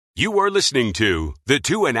You are listening to the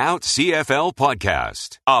Two and Out CFL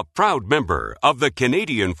podcast, a proud member of the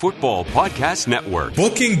Canadian Football Podcast Network.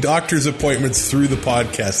 Booking doctor's appointments through the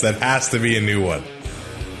podcast, that has to be a new one.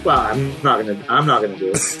 Well, I'm not gonna do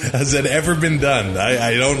it. Has it ever been done?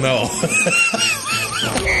 I don't know.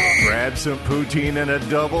 Grab some poutine and a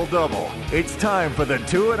double-double. It's time for the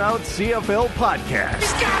Two and Out CFL podcast.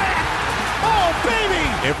 He's got it! Oh,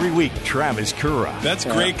 baby! Every week, Travis Cura. That's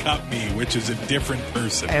Grey Cup me, which is a different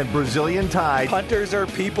person. And Brazilian Tide. Hunters are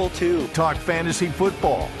people, too. Talk fantasy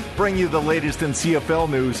football. Bring you the latest in CFL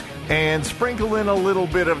news and sprinkle in a little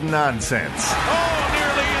bit of nonsense. Oh,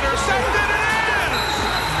 nearly intercepted it is!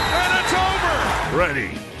 And it's over! Ready,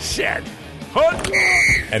 set, hunt!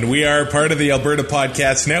 And we are part of the Alberta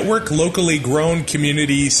Podcast Network, locally grown,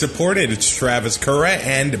 community supported. It's Travis Cura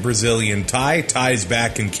and Brazilian Ty. Ty's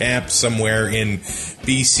back in camp somewhere in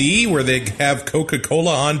BC where they have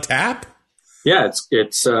Coca-Cola on tap. Yeah,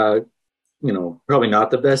 it's probably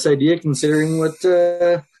not the best idea considering what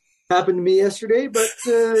happened to me yesterday, but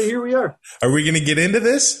here we are. Are we going to get into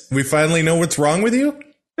this? We finally know what's wrong with you?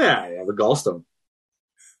 Yeah, I have a gallstone.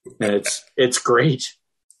 And it's great.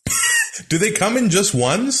 Do they come in just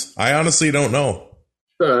ones? I honestly don't know.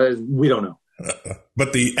 We don't know.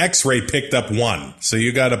 But the X-ray picked up one, so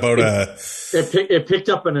you got about It picked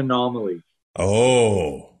up an anomaly.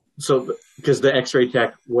 Oh. So, because the X-ray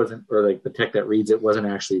tech wasn't, or like the tech that reads it wasn't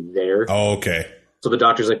actually there. Oh, okay. So the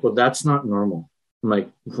doctor's like, well, that's not normal. I'm like,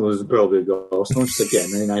 well, it was probably a gallstone. She's like, yeah,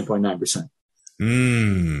 99.9%.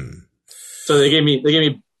 So they gave me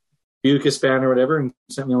Bucospan or whatever and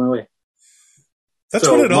sent me on my way. That's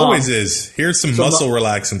what it always is. Here's some muscle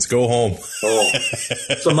relaxants. Go home. Oh.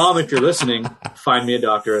 So, Mom, if you're listening, find me a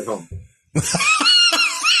doctor at home.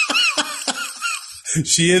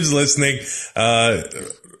 She is listening.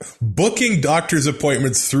 Booking doctor's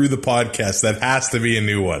appointments through the podcast. That has to be a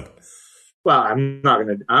new one. Well, I'm not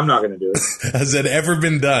gonna do it. Has it ever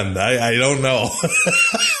been done? I don't know.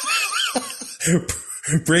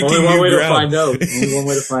 Breaking Only one new way ground. to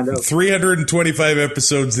find out. 325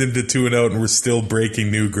 episodes into Two and Out, and we're still breaking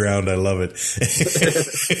new ground. I love it.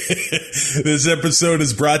 This episode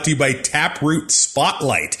is brought to you by Taproot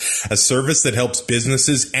Spotlight, a service that helps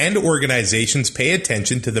businesses and organizations pay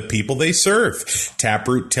attention to the people they serve.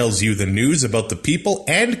 Taproot tells you the news about the people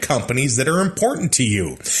and companies that are important to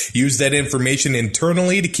you. Use that information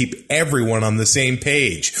internally to keep everyone on the same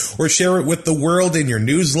page, or share it with the world in your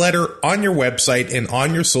newsletter, on your website, and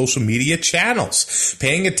on your social media channels.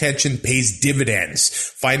 Paying attention pays dividends.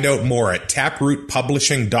 Find out more at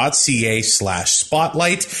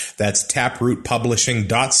taprootpublishing.ca/spotlight. That's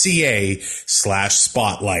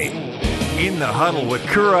taprootpublishing.ca/spotlight. In the huddle with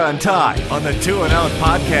Cura and Ty on the Two and Out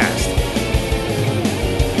podcast.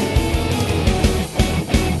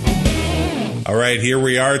 All right, here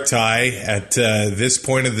we are, Ty. At this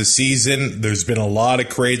point of the season, there's been a lot of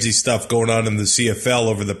crazy stuff going on in the CFL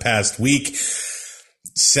over the past week.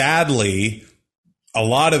 Sadly, a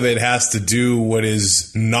lot of it has to do what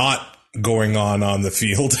is not going on the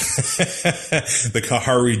field. The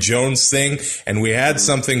Kahari Jones thing. And we had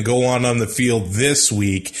something go on the field this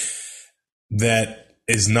week that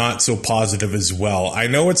is not so positive as well. I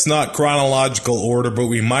know it's not chronological order, but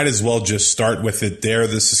we might as well just start with it there.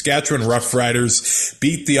 The Saskatchewan Roughriders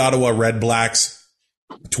beat the Ottawa Redblacks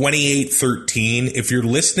 28-13. If you're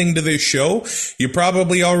listening to this show, you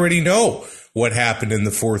probably already know what happened in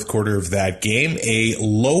the fourth quarter of that game. A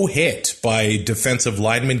low hit by defensive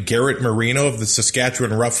lineman Garrett Marino of the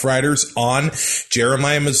Saskatchewan Roughriders on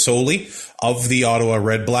Jeremiah Masoli of the Ottawa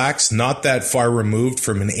Redblacks, not that far removed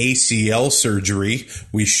from an ACL surgery,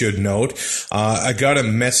 we should note. I got a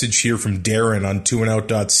message here from Darren on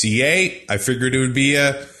twoandout.ca. I figured it would be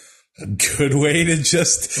a good way to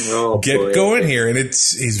just get going here. And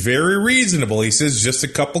he's very reasonable. He says, just a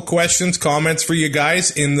couple questions, comments for you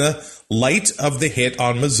guys in the light of the hit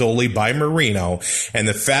on Masoli by Marino and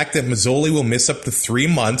the fact that Masoli will miss up to 3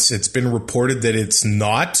 months. It's been reported that it's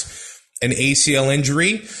not an ACL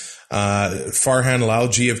injury. Farhan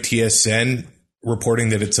Lalji of TSN reporting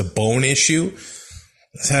that it's a bone issue.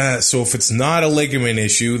 So if it's not a ligament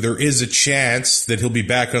issue, there is a chance that he'll be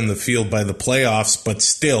back on the field by the playoffs, but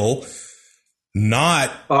still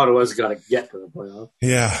not. Ottawa's got to get to the playoffs.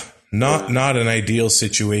 Yeah, not an ideal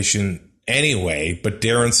situation anyway. But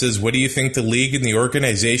Darren says, what do you think the league and the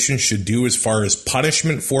organization should do as far as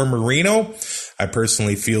punishment for Marino? I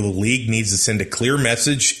personally feel the league needs to send a clear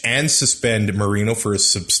message and suspend Marino for a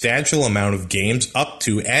substantial amount of games up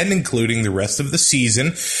to and including the rest of the season.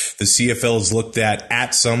 The CFL has looked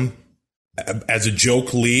at some as a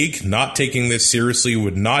joke league, not taking this seriously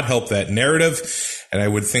would not help that narrative. And I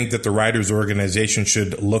would think that the Riders organization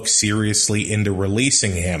should look seriously into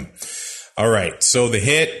releasing him. All right. So the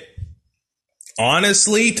hit,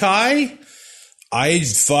 honestly, Ty, I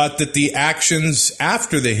thought that the actions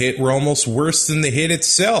after the hit were almost worse than the hit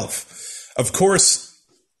itself. Of course,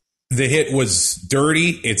 the hit was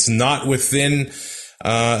dirty. It's not within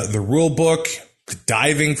the rule book.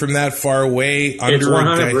 Diving from that far away. It's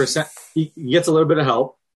 100%. He gets a little bit of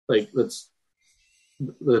help. Like,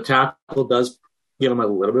 the tackle does give him a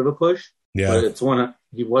little bit of a push. Yeah. But it's not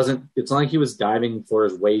like he was diving for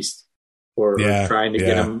his waist or trying to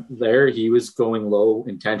get him there. He was going low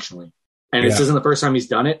intentionally. And this isn't the first time he's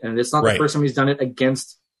done it. And it's not the first time he's done it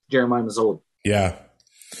against Jeremiah Masoli. Yeah.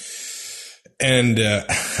 And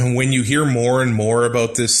when you hear more and more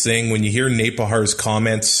about this thing, when you hear Nate Bahar's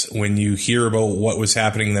comments, when you hear about what was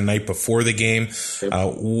happening the night before the game,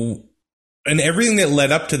 and everything that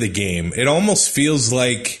led up to the game, it almost feels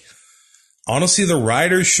like, honestly, the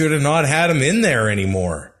Riders should have not had him in there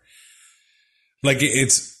anymore. Like,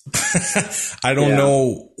 it's, I don't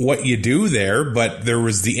know what you do there, but there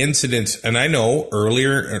was the incident, and I know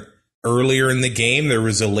earlier in the game, there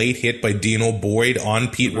was a late hit by Dino Boyd on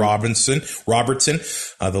Pete Robertson,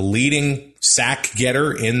 the leading sack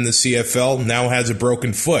getter in the CFL, now has a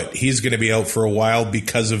broken foot. He's going to be out for a while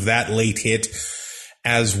because of that late hit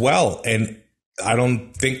as well. And I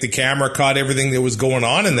don't think the camera caught everything that was going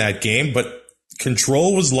on in that game, but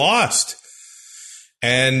control was lost.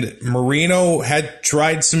 And Marino had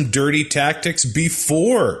tried some dirty tactics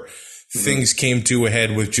before things came to a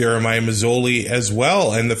head with Jeremiah Masoli as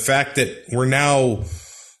well. And the fact that we're now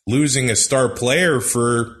losing a star player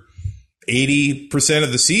for 80%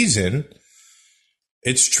 of the season,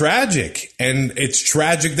 it's tragic. And it's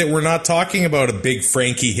tragic that we're not talking about a big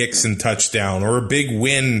Frankie Hickson touchdown or a big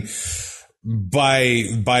win by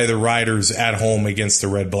the Riders at home against the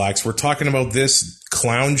Red Blacks. We're talking about this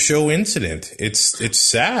clown show incident. It's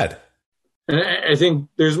sad. And I think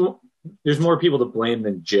there's more people to blame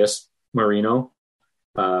than just Marino.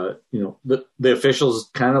 The officials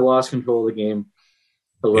kind of lost control of the game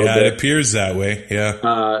a little bit. It appears that way.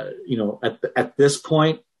 Yeah. At this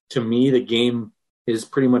point, to me, the game is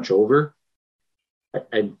pretty much over.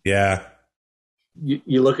 You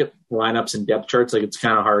look at lineups and depth charts, like, it's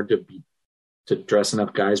kind of hard to dress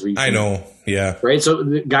enough guys. Where I know. Yeah. Right. So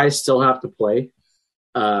the guys still have to play.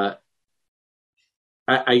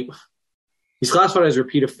 He's classified as a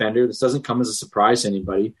repeat offender. This doesn't come as a surprise to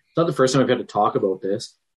anybody. It's not the first time I've had to talk about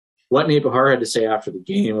this. What Nate Bahar had to say after the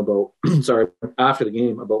game about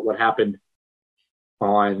what happened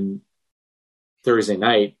on Thursday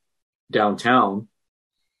night downtown.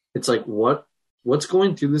 It's like, what's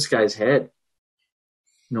going through this guy's head?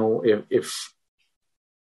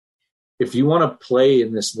 If you want to play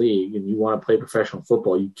in this league and you want to play professional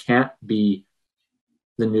football, you can't be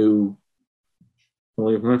the new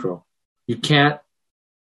William Metro. You can't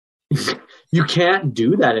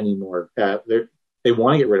do that anymore. They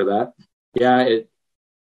want to get rid of that. Yeah,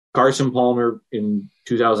 Carson Palmer in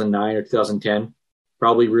 2009 or 2010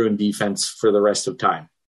 probably ruined defense for the rest of time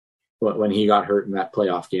when he got hurt in that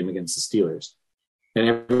playoff game against the Steelers.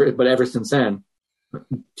 But ever since then,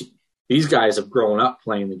 these guys have grown up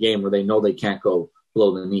playing the game where they know they can't go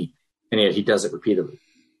below the knee, and yet he does it repeatedly.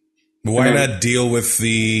 Why not deal with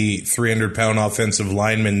the 300-pound offensive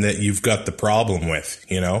lineman that you've got the problem with,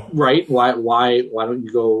 Right. Why don't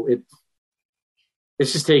you go?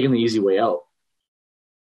 It's just taking the easy way out.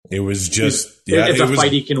 It was just, it's a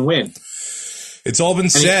fight he can win. It's all been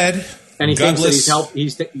said. And he thinks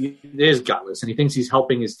that it is gutless, and he thinks he's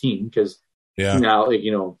helping his team because now,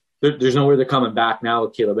 there's nowhere they're coming back now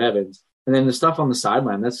with Caleb Evans. And then the stuff on the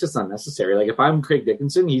sideline, that's just unnecessary. Like, if I'm Craig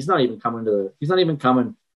Dickinson, he's not even coming to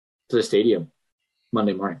the stadium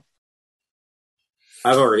Monday morning.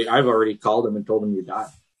 I've already called him and told him you're done.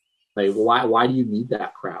 Like, why do you need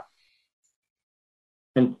that crap?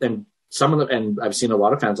 And some of them, and I've seen a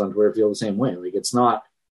lot of fans on Twitter feel the same way. Like,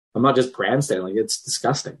 I'm not just grandstanding. Like, it's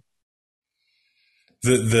disgusting.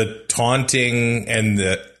 The taunting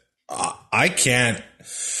and I can't,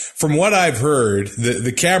 from what I've heard,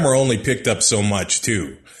 the camera only picked up so much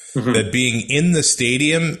too. Mm-hmm. That being in the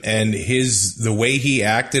stadium and the way he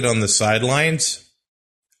acted on the sidelines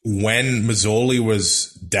when Masoli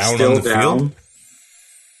was down on the field.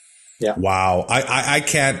 Yeah. Wow. I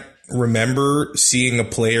can't remember seeing a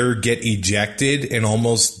player get ejected and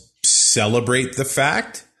almost celebrate the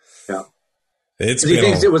fact. Yeah.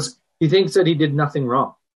 He thinks that he did nothing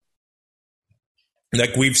wrong.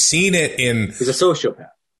 Like, we've seen it in... He's a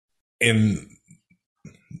sociopath. In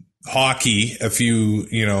hockey,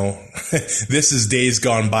 this is days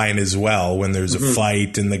gone by and as well when there's a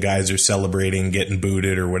fight and the guys are celebrating, getting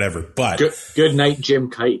booted or whatever. But good night, Jim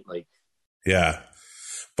Kite. Yeah.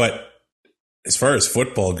 But as far as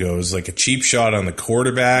football goes, like a cheap shot on the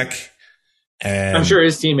quarterback, and I'm sure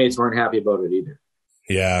his teammates weren't happy about it either.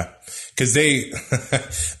 Yeah, because they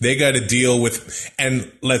got to deal with,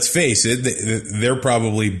 and let's face it, they're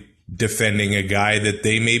probably defending a guy that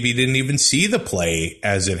they maybe didn't even see the play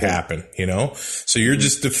as it happened, So you're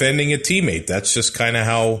just defending a teammate. That's just kind of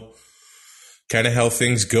how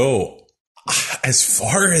things go. As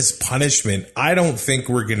far as punishment, I don't think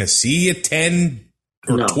we're going to see a 10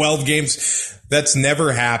 or 12 games. That's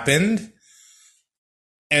never happened.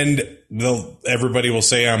 And everybody will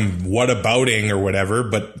say I'm whatabouting or whatever,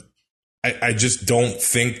 but I just don't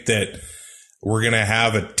think that we're going to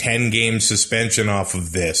have a 10-game suspension off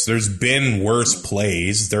of this. There's been worse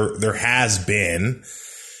plays. There has been.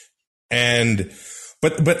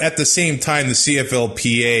 But at the same time, the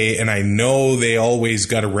CFLPA, and I know they always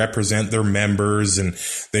got to represent their members and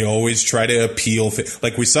they always try to appeal.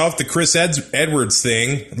 Like we saw with the Chris Edwards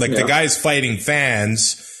thing, the guy's fighting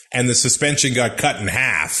fans and the suspension got cut in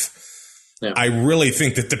half. Yeah. I really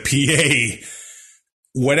think that the PA,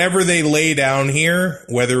 whatever they lay down here,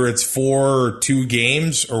 whether it's 4 or 2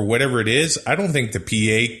 games or whatever it is, I don't think the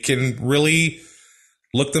PA can really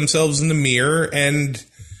look themselves in the mirror and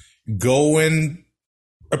go and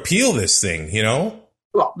appeal this thing,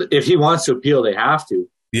 Well, if he wants to appeal, they have to.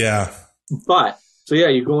 Yeah. But,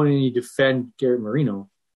 you go in and you defend Garrett Marino.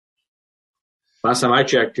 Last time I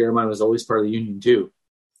checked, Jeremiah was always part of the union too.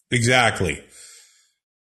 Exactly.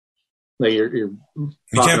 You're you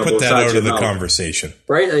can't put that out of the conversation.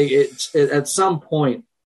 Right? At some point,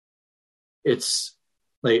 it's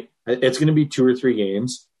going to be 2 or 3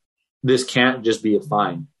 games. This can't just be a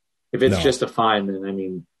fine. If it's just a fine,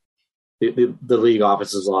 then, the league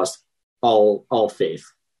office has lost all faith.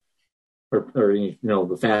 Or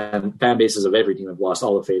the fan bases of every team have lost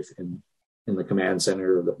all the faith in the command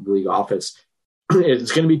center of the league office.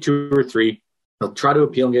 It's going to be 2 or 3. They'll try to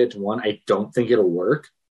appeal and get it to 1. I don't think it'll work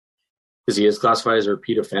because he is classified as a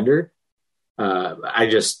repeat offender. I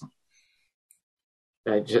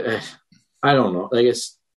don't know.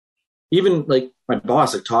 Even my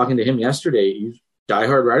boss, talking to him yesterday, he's a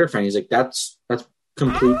diehard Rider fan. He's like, that's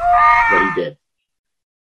complete what he did.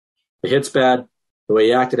 The hit's bad. The way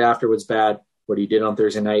he acted afterwards bad. What he did on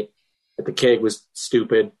Thursday night at the keg was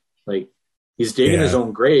stupid. He's digging his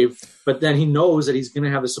own grave, but then he knows that he's going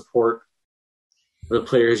to have the support of the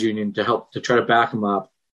players union to help to try to back him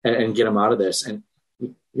up and get him out of this. And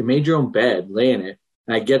you made your own bed, lay in it.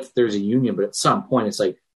 And I get that there's a union, but at some point it's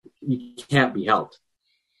you can't be helped.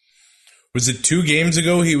 Was it 2 games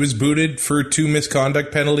ago he was booted for 2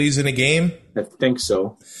 misconduct penalties in a game? I think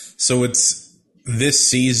so. So it's this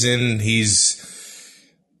season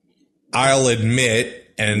I'll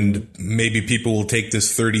admit, and maybe people will take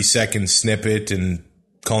this 30-second snippet and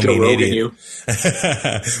call me an idiot.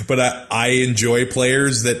 But I enjoy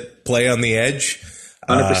players that play on the edge.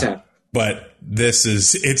 100%. But this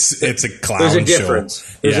is it's a clown show. There's a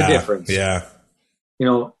difference. There's a difference. Yeah.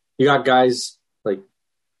 You got guys like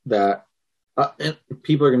that. And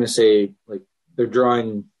people are going to say they're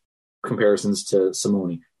drawing comparisons to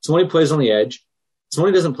Simone. Simone plays on the edge.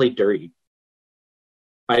 Simone doesn't play dirty.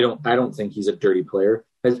 I don't think he's a dirty player.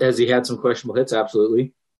 Has he had some questionable hits?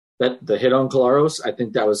 Absolutely. That the hit on Collaros, I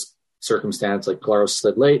think that was circumstance. Collaros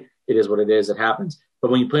slid late. It is what it is. It happens.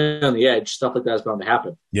 But when you play on the edge, stuff like that is bound to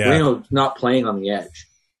happen. Yeah. Marino's not playing on the edge.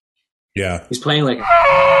 Yeah. He's playing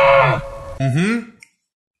Mm-hmm.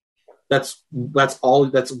 That's all.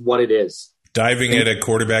 That's what it is. Diving at a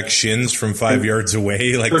quarterback's shins from 5 yards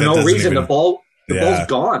away, for that no reason. The ball's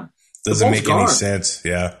gone. Doesn't make any sense.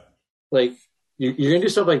 Yeah. You're going to do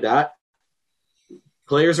stuff like that.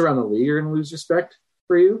 Players around the league are going to lose respect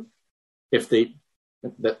for you. Let's be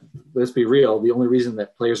real. The only reason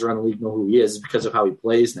that players around the league know who he is because of how he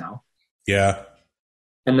plays now. Yeah.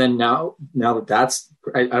 And then now that's,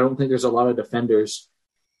 I don't think there's a lot of defenders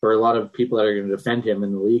or a lot of people that are going to defend him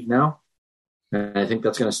in the league now. And I think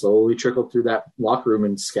that's going to slowly trickle through that locker room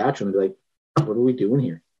in Saskatchewan. They're like, what are we doing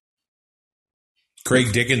here?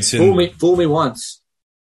 Craig Dickinson. Fool me once,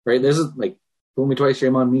 right? This is fool me twice,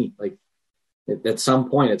 shame on me. At some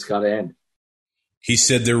point, it's got to end. He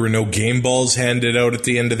said there were no game balls handed out at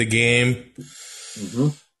the end of the game. Mm-hmm.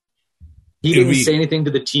 He didn't say anything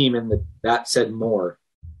to the team, and that said more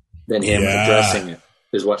than him addressing it,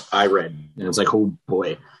 is what I read. And it's oh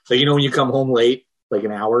boy. When you come home late,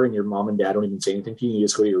 an hour, and your mom and dad don't even say anything to you, you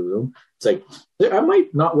just go to your room. It's I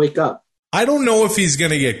might not wake up. I don't know if he's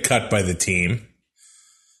going to get cut by the team.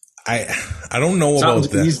 I don't know about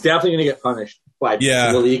that. He's definitely going to get punished by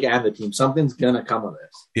the league and the team. Something's going to come of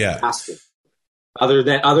this. Yeah. It has to. Other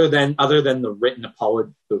than the written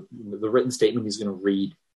apology, the written statement he's going to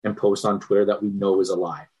read and post on Twitter that we know is a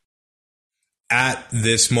lie. At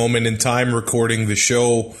this moment in time, recording the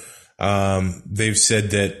show, they've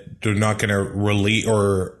said that they're not going to release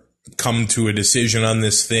or come to a decision on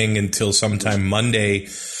this thing until sometime Monday.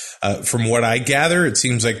 From what I gather, it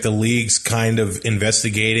seems like the league's kind of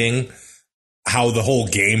investigating how the whole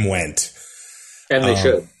game went. And they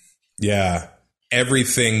should. Yeah.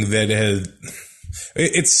 Everything that has...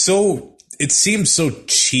 It seems so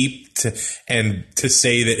cheap to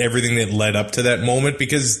say that everything that led up to that moment,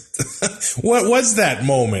 because what was that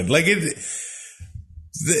moment? Like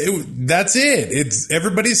that's it.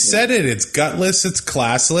 Everybody said it. It's gutless. It's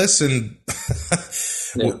classless. And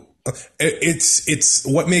it's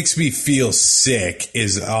what makes me feel sick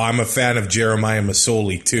is I'm a fan of Jeremiah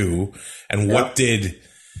Masoli too. And what did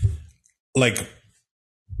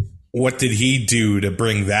he do to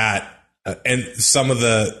bring that? And some of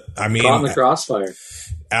the, caught in the crossfire.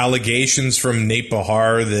 Allegations from Nate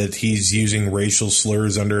Behar that he's using racial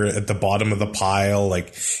slurs at the bottom of the pile.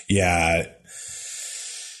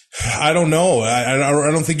 I don't know.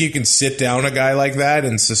 I don't think you can sit down a guy like that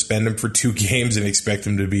and suspend him for 2 games and expect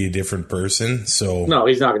him to be a different person. So no,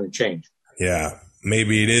 he's not going to change. Yeah,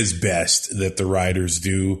 maybe it is best that the Riders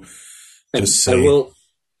do just say.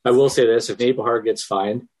 I will say this: if Nate Behar gets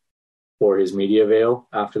fined for his media avail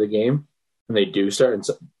after the game, and they do start, and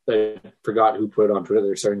I forgot who put it on Twitter,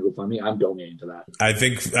 they're starting to go fund me. I'm donating to that. I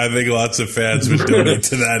think lots of fans would donate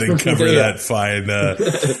to that and cover that fine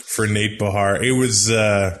for Nate Behar. It was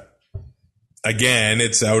again,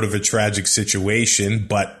 it's out of a tragic situation,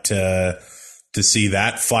 but to see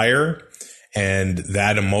that fire and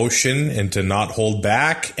that emotion, and to not hold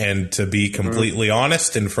back, and to be completely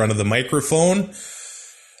honest in front of the microphone,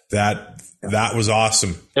 that was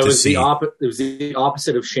awesome. It was the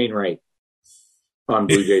opposite of Shane Wright on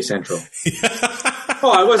Blue Jay Central.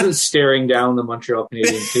 Oh, I wasn't staring down the Montreal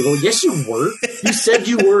Canadiens table. Yes, you were. You said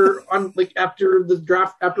you were on after the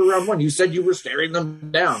draft, after round 1. You said you were staring them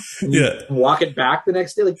down. Walk it back the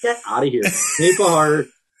next day. Get out of here. Nate Behar,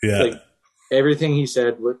 everything he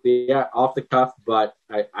said, off the cuff, but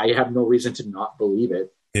I have no reason to not believe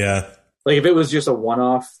it. Yeah. If it was just a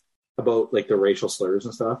one-off about the racial slurs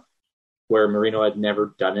and stuff, where Marino had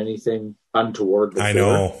never done anything untoward before. I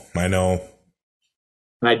know.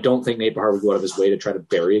 And I don't think Nate Behar would go out of his way to try to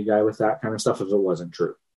bury a guy with that kind of stuff if it wasn't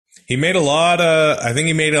true. He made a lot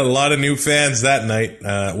of new fans that night,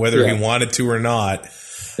 whether he wanted to or not.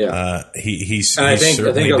 Yeah. I think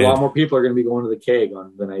a lot more people are going to be going to the keg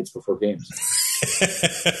on the nights before games.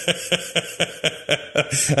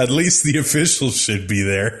 At least the officials should be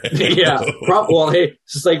there. Yeah. Well, hey,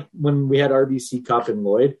 it's just like when we had RBC Cup in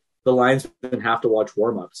Lloyd, the linesmen have to watch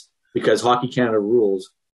warm-ups because Hockey Canada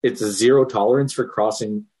rules. It's a 0 tolerance for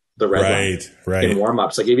crossing the red line in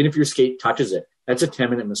warm-ups. Even if your skate touches it, that's a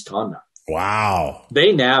 10-minute misconduct. Wow.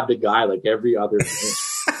 They nabbed a guy every other game.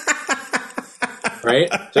 Right?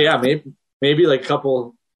 So, yeah, maybe a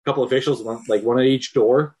couple officials, one at each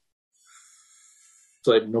door,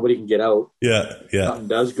 so nobody can get out. Yeah. Something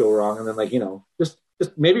does go wrong, and then just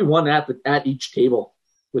maybe one at each table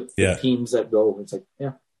with the teams that go. It's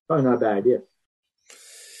probably not a bad idea.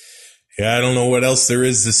 Yeah, I don't know what else there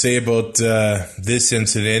is to say about this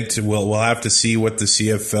incident. We'll have to see what the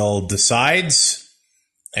CFL decides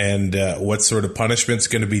and what sort of punishment's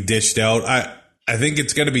going to be dished out. I think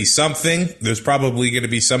it's going to be something. There's probably going to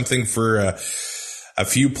be something for a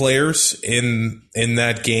few players in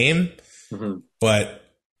that game, but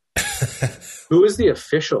who was the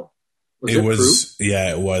official? It was.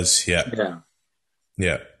 Yeah.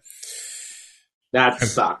 That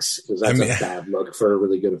sucks because that's a bad look for a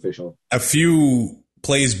really good official. A few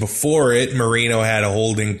plays before it, Marino had a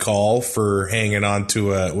holding call for hanging on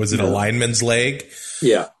to a lineman's leg?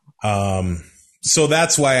 Yeah. So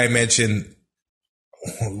that's why I mentioned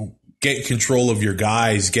get control of your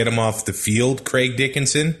guys, get them off the field, Craig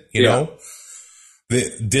Dickinson. You know,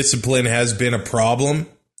 the discipline has been a problem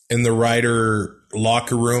in the Rider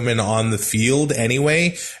locker room and on the field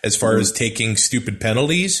anyway, as far as taking stupid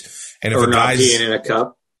penalties. And or not being in a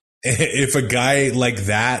cup. If a guy like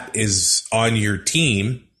that is on your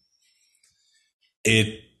team,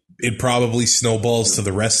 it probably snowballs to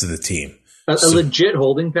the rest of the team. A legit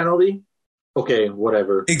holding penalty? Okay,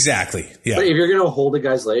 whatever. Exactly. Yeah. But if you're going to hold a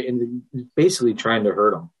guy's leg and you're basically trying to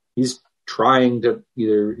hurt him, he's trying to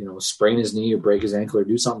either, sprain his knee or break his ankle or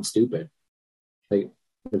do something stupid.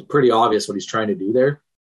 It's pretty obvious what he's trying to do there.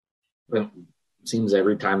 It seems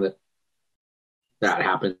every time that that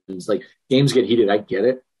happens. Like, games get heated, I get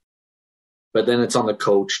it, but then it's on the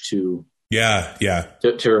coach to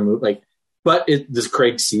remove. Like, but does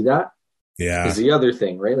Craig see that? Yeah, is the other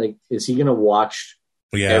thing, right? Like, is he going to watch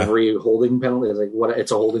every holding penalty? It's like, what?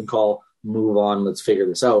 It's a holding call. Move on. Let's figure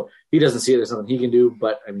this out. He doesn't see it. There's something he can do,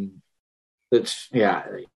 but I mean,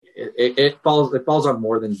 it falls on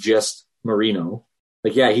more than just Marino.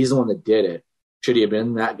 Like, yeah, he's the one that did it. Should he have been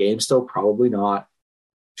in that game still? Probably not.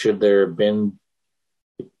 Should there have been,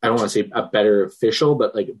 I don't want to say a better official,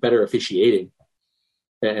 but like better officiating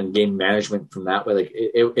and game management from that way? Like,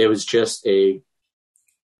 it was just a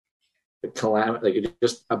calamity, like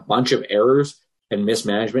just a bunch of errors and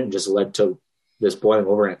mismanagement, and just led to this boiling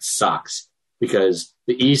over, and it sucks because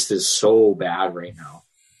the East is so bad right now.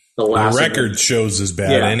 The record shows is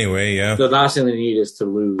bad anyway. Yeah, the last thing they need is to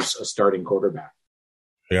lose a starting quarterback.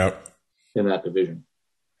 Yep. In that division.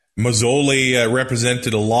 Mazzoli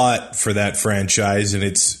represented a lot for that franchise, and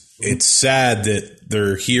it's sad that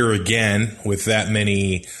they're here again with that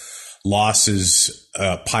many losses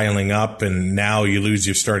piling up, and now you lose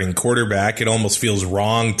your starting quarterback. It almost feels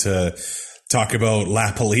wrong to talk about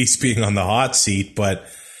LaPolice being on the hot seat, but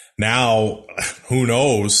now who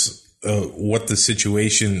knows what the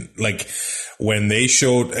situation, like when they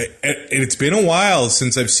showed, it's been a while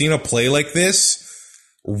since I've seen a play like this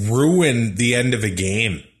ruin the end of a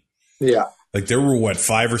game. Yeah. Like, there were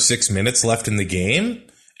 5 or 6 minutes left in the game,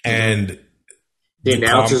 and the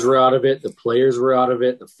announcers were out of it, the players were out of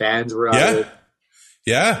it, the fans were out of it.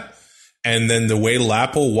 Yeah. And then the way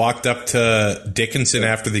Lapo walked up to Dickinson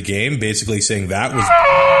after the game, basically saying that was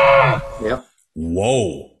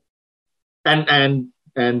whoa. And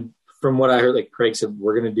from what I heard, like, Craig said,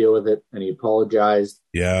 we're going to deal with it, and he apologized.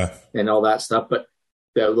 Yeah. And all that stuff, but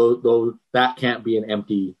that can't be an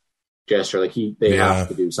empty gesture. Like, they have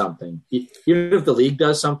to do something. Even if the league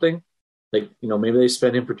does something, like, maybe they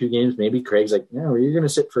spend him for 2 games. Maybe Craig's like, no, you're going to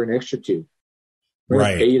sit for an extra 2. We're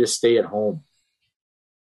going to pay you to stay at home.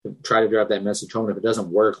 Try to drive that message home. If it doesn't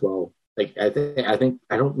work, well, like, I think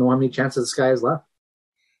I don't know how many chances this guy has left.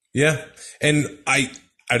 Yeah, and I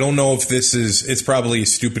don't know if it's probably a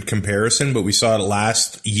stupid comparison, but we saw it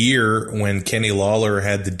last year when Kenny Lawler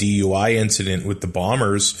had the DUI incident with the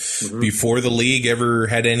Bombers. Mm-hmm. Before the league ever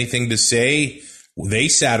had anything to say, they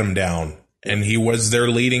sat him down, and he was their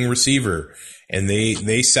leading receiver, and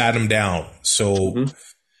they sat him down. So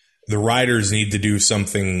the Riders need to do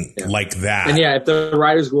something like that. And if the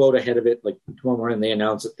Riders go out ahead of it, like tomorrow morning, they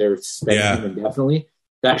announce that they're suspending him indefinitely,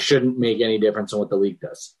 that shouldn't make any difference on what the league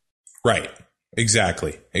does. Right.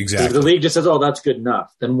 Exactly. If the league just says, "Oh, that's good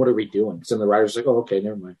enough," then what are we doing? Because then the Riders are like, "Oh, okay,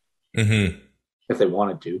 never mind." Mm-hmm. If they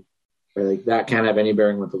wanted to, but like, that can't have any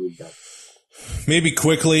bearing with the league does. Maybe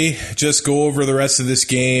quickly, just go over the rest of this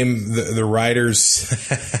game. The Riders,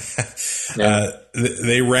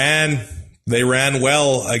 they ran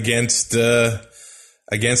well against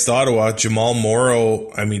Ottawa. Jamal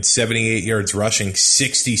Morrow, 78 yards rushing,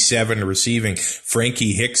 67 receiving.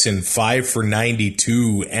 Frankie Hickson, 5 for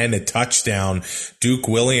 92 and a touchdown. Duke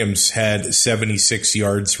Williams had 76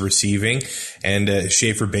 yards receiving, and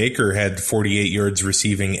Schaefer Baker had 48 yards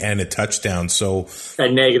receiving and a touchdown. So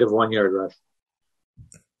a negative 1 yard rush.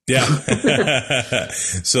 Yeah.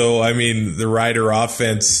 So, the Rider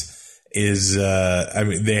offense is,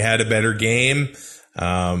 they had a better game.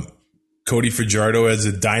 Cody Fajardo has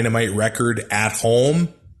a dynamite record at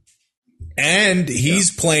home, and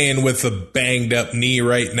he's playing with a banged up knee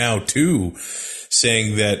right now too,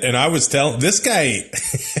 saying that, and I was telling this guy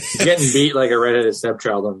he's getting beat like a redheaded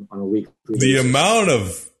stepchild on a weekly basis. The amount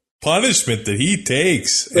of punishment that he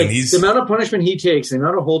takes, and the amount of punishment he takes, the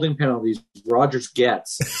amount of holding penalties Rogers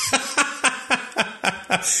gets.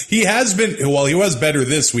 He has been, he was better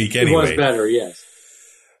this week anyway. He was better, yes.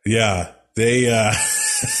 Yeah. They,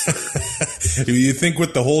 you think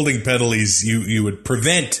with the holding penalties, you would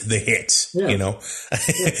prevent the hits,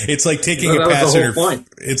 It's like taking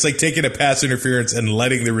it's like taking a pass interference and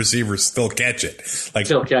letting the receiver still catch it.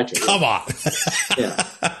 Come on. Yeah.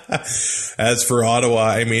 As for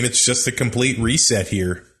Ottawa, it's just a complete reset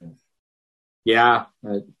here. Yeah.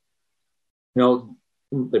 They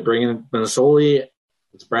bring in Mazzoli.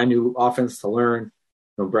 It's a brand new offense to learn,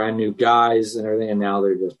 brand new guys and everything. And now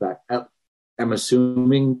they're just back. I'm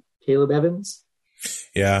assuming Caleb Evans.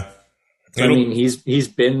 Yeah. He's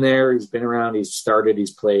been there. He's been around. He's started.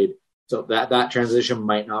 He's played. So that transition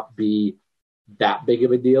might not be that big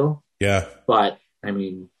of a deal. Yeah. But,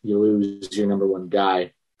 you lose your number one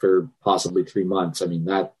guy for possibly 3 months.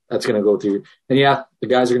 That's going to go through. And, the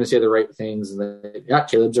guys are going to say the right things. And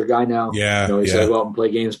Caleb's our guy now. Yeah. He's going to go out and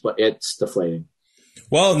play games, but it's deflating.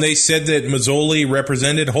 Well, and they said that Mazzoli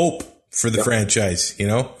represented hope for the franchise, you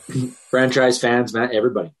know? Franchise fans, man,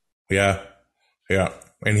 everybody. Yeah. Yeah.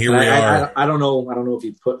 And here we are. I don't know if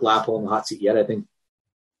you put Lapo in the hot seat yet. I think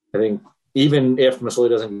even if Masoli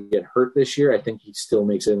doesn't get hurt this year, I think he still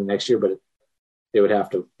makes it in the next year, but he would have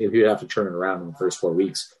to turn it around in the first 4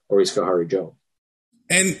 weeks, or he's Kahari Joe.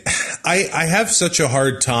 And I have such a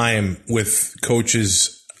hard time with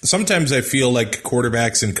coaches. Sometimes I feel like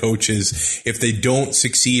quarterbacks and coaches, if they don't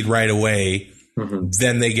succeed right away,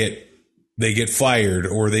 then they get fired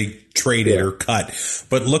or they traded or cut.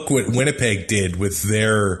 But look what Winnipeg did with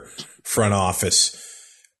their front office.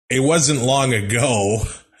 It wasn't long ago.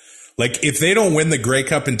 Like, if they don't win the Grey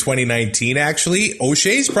Cup in 2019, actually,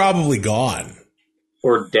 O'Shea's probably gone.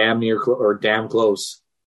 Or damn near, or damn close.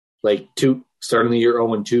 Like, starting the year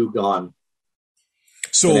 0-2, gone.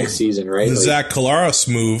 So next season, right? The Zach Collaros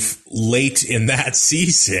move late in that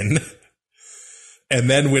season, and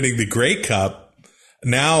then winning the Grey Cup.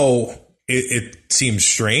 Now it seems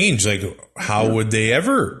strange. Like, how would they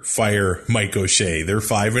ever fire Mike O'Shea? They're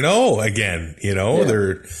 5-0 again. You know,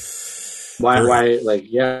 they're. Why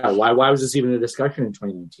was this even a discussion in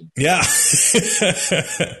 2019? Yeah.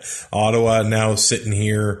 Ottawa now sitting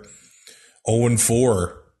here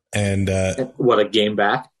 0-4. And what, a game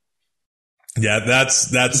back? Yeah, that's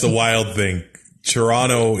the wild thing.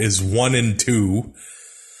 Toronto is 1-2.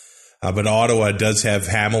 But Ottawa does have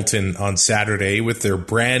Hamilton on Saturday with their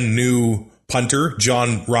brand new punter,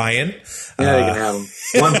 John Ryan. Yeah, they can have him.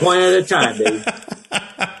 1 point at a time, baby.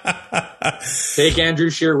 Take Andrew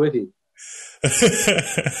Scheer with you.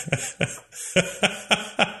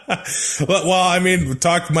 Well, I mean,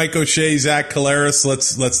 talk Mike O'Shea, Zach Collaros.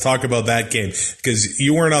 Let's talk about that game, because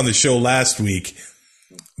you weren't on the show last week,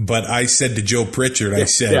 but I said to Joe Pritchard, I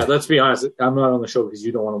said, let's be honest, I'm not on the show because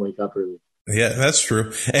you don't want to wake up early. Yeah, that's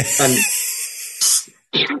true.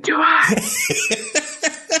 And do I?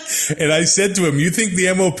 And I said to him, you think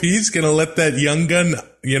the MOP is going to let that young gun,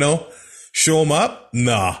 show him up?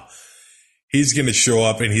 Nah. He's going to show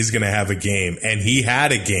up and he's going to have a game. And he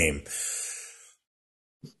had a game.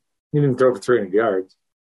 He didn't throw for 300 yards.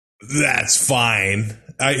 That's fine.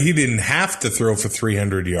 He didn't have to throw for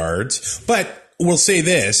 300 yards. But we'll say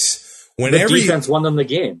this. The defense won them the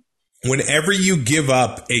game. Whenever you give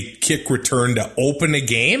up a kick return to open a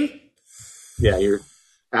game. Yeah, you're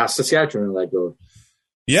asked Saskatchewan to let go.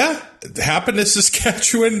 Yeah, it happened to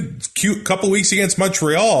Saskatchewan a couple of weeks against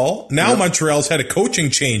Montreal. Now Montreal's had a coaching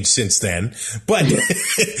change since then. But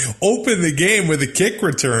open the game with a kick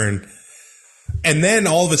return. And then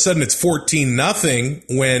all of a sudden it's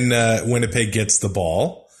 14-0 when Winnipeg gets the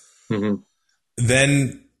ball. Mm-hmm.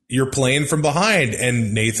 Then you're playing from behind.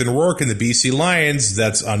 And Nathan Rourke and the BC Lions,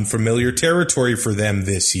 that's unfamiliar territory for them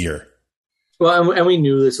this year. Well, and we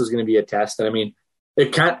knew this was going to be a test. I mean, I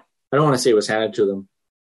don't want to say it was handed to them,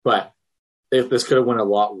 but this could have went a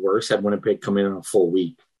lot worse had Winnipeg come in on a full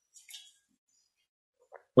week.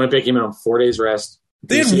 Winnipeg came in on 4 days rest.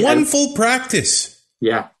 They had one full practice.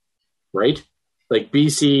 Yeah, right? Like,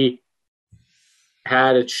 BC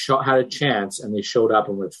had a chance, and they showed up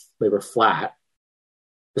and they were flat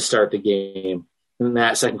to start the game. And in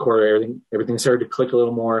that second quarter, everything started to click a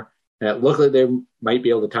little more, and it looked like they might be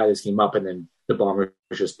able to tie this game up, and then the Bombers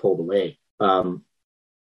just pulled away.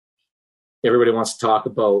 Everybody wants to talk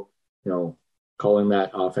about, calling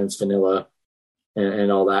that offense vanilla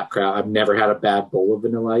and all that crap. I've never had a bad bowl of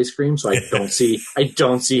vanilla ice cream, so I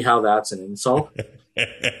don't see how that's an insult.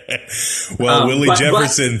 Well, Willie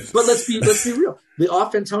Jefferson. But let's be real. The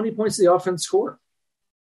offense, how many points did the offense score?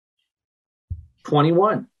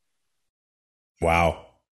 21. Wow.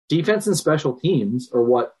 Defense and special teams are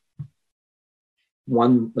what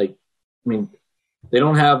they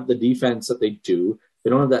don't have the defense that they do. They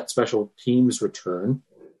don't have that special teams return.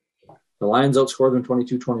 The Lions outscored them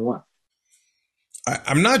 22-21.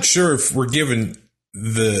 I'm not sure if we're giving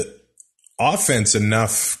the offense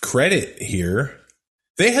enough credit here.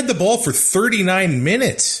 They had the ball for 39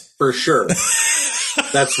 minutes. For sure.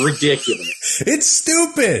 That's ridiculous. It's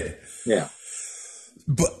stupid. Yeah.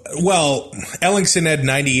 But, Ellingson had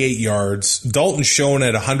 98 yards. Dalton Schoen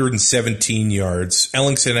had 117 yards.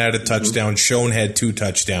 Ellingson had a touchdown. Schoen had 2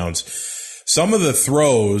 touchdowns. Some of the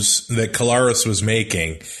throws that Collaros was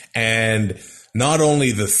making, and not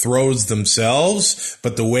only the throws themselves,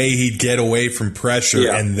 but the way he'd get away from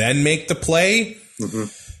pressure and then make the play,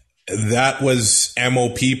 that was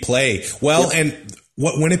MOP play. And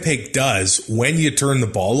what Winnipeg does, when you turn the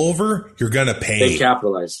ball over, you're going to pay. They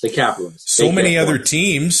capitalize. So many other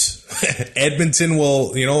teams, Edmonton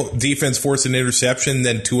will, defense force an interception,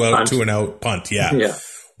 then 2 and out, punt. Yeah.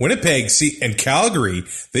 Winnipeg and Calgary,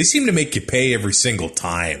 they seem to make you pay every single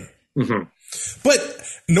time. Mm-hmm. But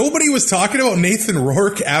nobody was talking about Nathan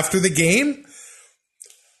Rourke after the game.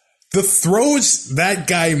 The throws that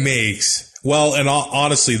guy makes, well, and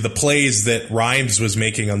honestly, the plays that Rhymes was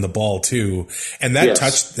making on the ball too, and that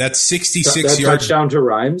that 66-yard touchdown to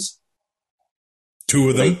Rhymes. Two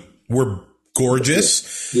of them were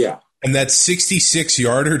gorgeous. Yeah. And that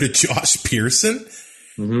 66-yarder to Josh Pearson,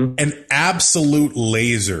 an absolute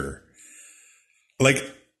laser. Like,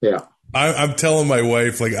 yeah. I'm telling my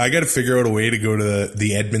wife, like, I got to figure out a way to go to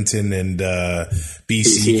the Edmonton and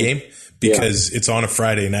BC game because it's on a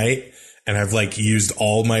Friday night, and I've like used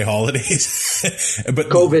all my holidays. But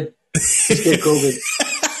COVID. COVID.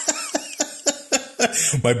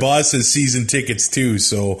 My boss has season tickets too,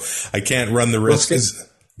 so I can't run the risk.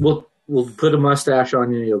 We'll put a mustache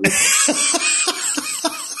on you. You'll be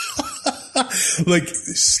like,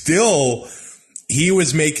 still, he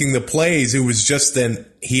was making the plays. It was just then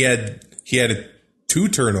he had 2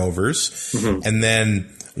 turnovers, and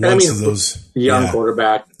then of those young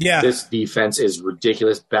quarterback. Yeah, this defense is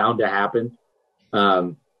ridiculous, bound to happen.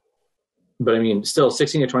 But I mean, still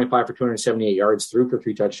 16 to 25 for 278 yards, threw for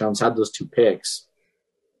 3 touchdowns, had those 2 picks.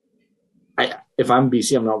 If I'm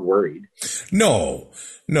BC, I'm not worried. No.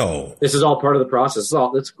 This is all part of the process.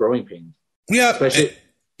 It's growing pains. Yeah, especially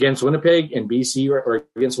against Winnipeg and BC, or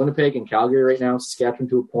against Winnipeg and Calgary right now, Saskatchewan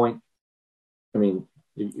to a point. I mean,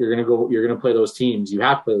 you're gonna play those teams. You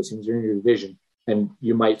have to play those teams. You're in your division, and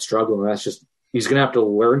you might struggle. And that's just, he's gonna have to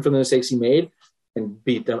learn from the mistakes he made and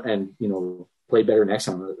beat them, and play better next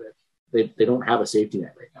time. They don't have a safety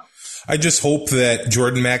net right now. I just hope that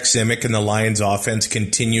Jordan Maximic and the Lions offense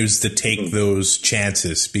continues to take those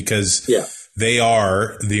chances, because they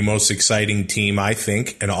are the most exciting team, I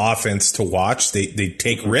think, an offense to watch. They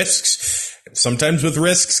take risks. Sometimes with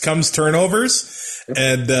risks comes turnovers,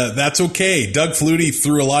 and that's okay. Doug Flutie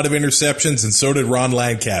threw a lot of interceptions, and so did Ron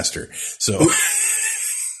Lancaster. So,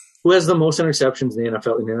 who has the most interceptions in the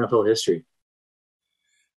NFL history?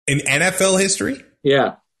 In NFL history?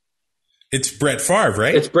 Yeah. It's Brett Favre,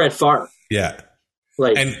 right? It's Brett Favre. Yeah.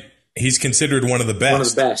 And he's considered one of the best. One of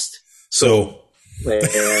the best. So.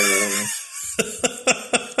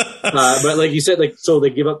 But like you said, so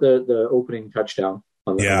they give up the opening touchdown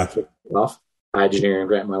on the kickoff. I had Janarian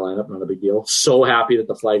Grant in my lineup, not a big deal. So happy that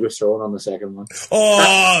the flag was thrown on the second one.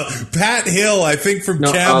 Oh, Pat Hill, I think from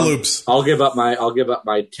Kamloops. I'll give up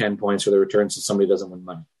my 10 points for the return so somebody doesn't win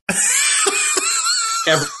money.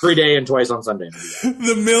 Every day and twice on Sunday.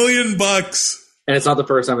 The $1 million. And it's not the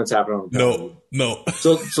first time it's happened on the No.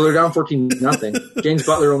 So they're down 14-0. James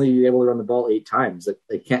Butler only able to run the ball 8 times.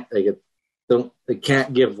 They can't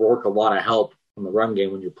give Rourke a lot of help on the run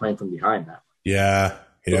game when you're playing from behind that. Yeah.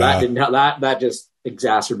 So that just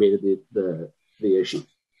exacerbated the issue.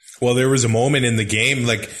 Well, there was a moment in the game,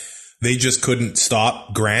 like, they just couldn't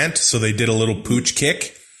stop Grant, so they did a little pooch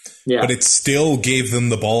kick. Yeah. But it still gave them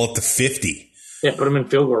the ball at the 50. Yeah, put him in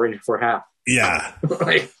field goal range before half. Yeah.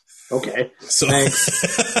 Okay. So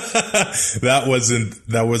thanks. that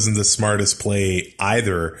wasn't the smartest play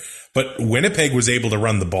either. But Winnipeg was able to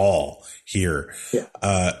run the ball here. Yeah.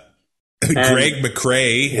 Greg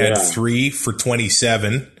McCrae had 3 for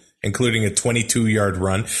 27, including a 22-yard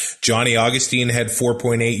run. Johnny Augustine had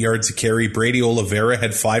 4.8 yards a carry. Brady Oliveira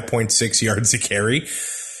had 5.6 yards a carry.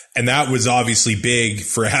 And that was obviously big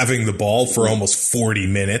for having the ball for almost 40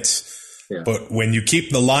 minutes. Yeah. But when you keep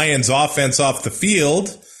the Lions offense off the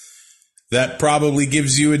field, that probably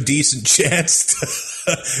gives you a decent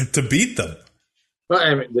chance to beat them. Well,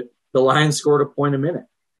 I mean, the Lions scored a point a minute.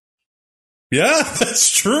 Yeah, that's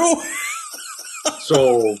true.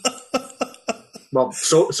 So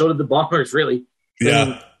did the Bombers, really. Yeah. I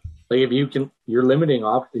mean, like, if you're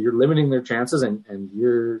limiting their chances, and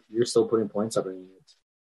you're still putting points up. I mean,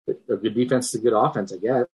 a good defense is a good offense, I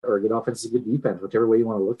guess, or a good offense is a good defense, whichever way you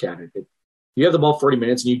want to look at it. If you have the ball 40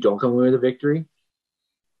 minutes and you don't come away with a victory,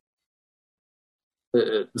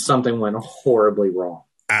 something went horribly wrong.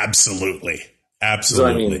 Absolutely. So,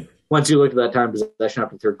 I mean, once you look at that time possession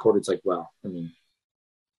after the third quarter, it's like, well, I mean,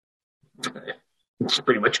 it's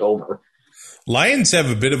pretty much over. Lions have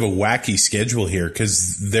a bit of a wacky schedule here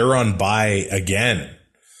because they're on bye again.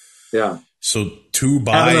 Yeah. So 2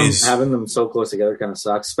 byes. Having them so close together kind of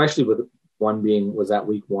sucks, especially with one being, was that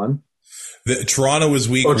week 1? Toronto was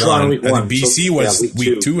week 1. Toronto week 1. And BC was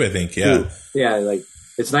week 2, I think. Yeah. Yeah, like,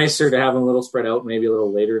 it's nicer to have them a little spread out, maybe a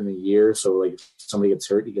little later in the year. So, like, if somebody gets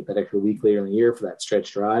hurt, you get that extra week later in the year for that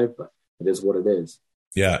stretch drive. But it is what it is.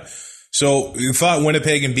 Yeah. So you thought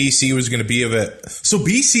Winnipeg and BC was going to be so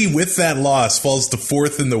BC with that loss falls to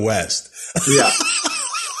 4th in the West. Yeah.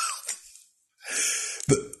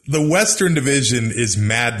 The Western Division is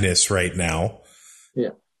madness right now. Yeah.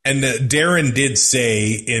 And Darren did say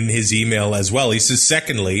in his email as well, he says,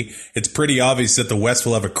 secondly, it's pretty obvious that the West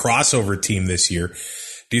will have a crossover team this year.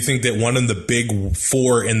 Do you think that one of the big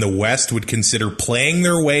four in the West would consider playing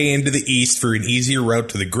their way into the East for an easier route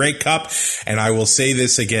to the Grey Cup? And I will say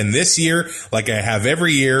this again this year, like I have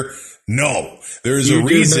every year. No, there's a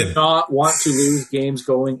reason. You do not want to lose games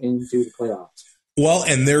going into the playoffs. Well,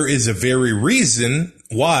 and there is a very reason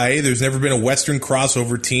why there's never been a Western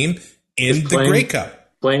crossover team in the Grey Cup.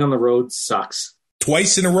 Playing on the road sucks.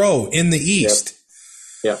 Twice in a row in the East.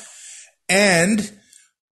 Yep. And,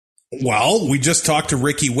 well, we just talked to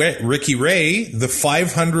Ricky Ray. The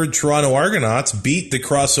 500 Toronto Argonauts beat the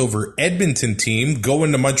crossover Edmonton team, go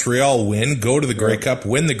into Montreal, win, go to the Grey Cup,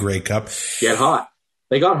 win the Grey Cup. Get hot.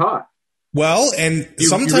 They got hot. Well, and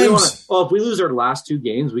sometimes... You really if we lose our last two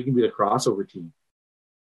games, we can be the crossover team.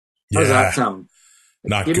 How does that sound?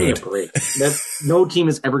 Not Give good. me a break. No team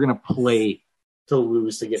is ever going to play to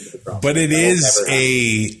lose to get into the crossover. But it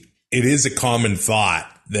is a common thought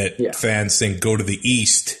that fans think go to the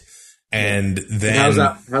East, and then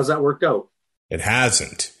how's that worked out? It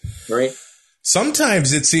hasn't. Right.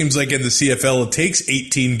 Sometimes it seems like in the CFL it takes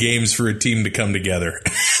 18 games for a team to come together.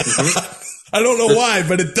 Mm-hmm. I don't know why,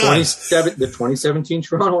 but it does. The 2017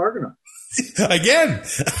 Toronto Argonauts. Again.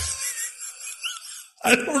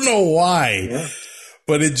 I don't know why. Yeah.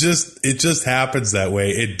 But it just happens that way.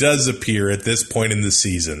 It does appear at this point in the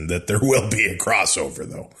season that there will be a crossover,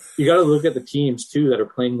 though. You got to look at the teams, too, that are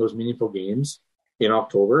playing those meaningful games in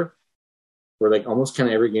October, where like almost kind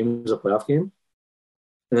of every game is a playoff game.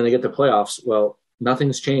 And then they get the playoffs. Well,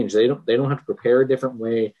 nothing's changed. They don't have to prepare a different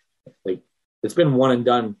way. Like, it's been one and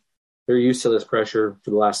done. They're used to this pressure for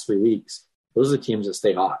the last 3 weeks. Those are the teams that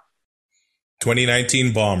stay hot.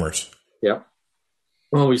 2019 Bombers. Yep.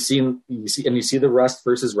 Well, you see the rust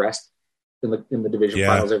versus rest in the division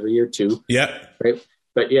finals every year too. Yeah. Right.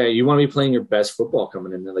 But yeah, you want to be playing your best football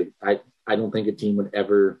coming in. Like I don't think a team would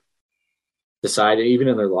ever decide, even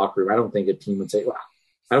in their locker room. I don't think a team would say, "Well,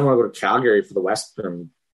 I don't want to go to Calgary for the Western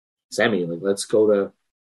semi. Like let's go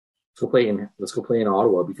play in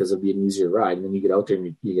Ottawa because it'd be an easier ride." And then you get out there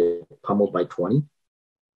and you get pummeled by 20.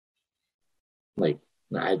 Like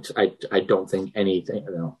I don't think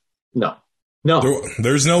anything. No.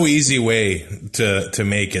 There's no easy way to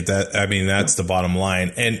make it. That's the bottom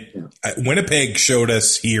line. And Winnipeg showed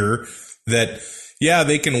us here that,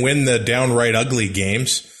 they can win the downright ugly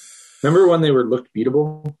games. Remember when they looked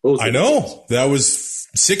beatable? I know. That was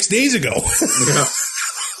 6 days ago.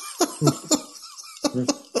 Yeah.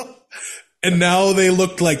 And now they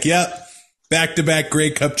looked like, back-to-back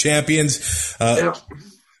Grey Cup champions. Without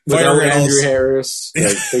Andrew Harris. They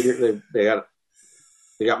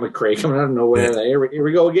got McRae coming out of nowhere. Yeah. Here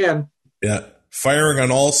we go again. Yeah. Firing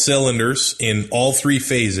on all cylinders in all three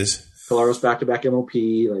phases. Collaros back-to-back MOP.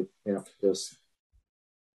 Just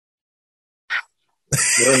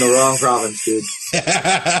they're in the wrong province, dude.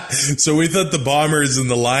 So we thought the Bombers and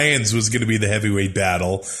the Lions was going to be the heavyweight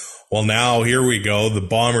battle. Well, now here we go. The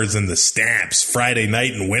Bombers and the Stamps Friday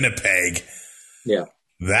night in Winnipeg. Yeah.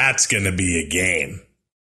 That's going to be a game.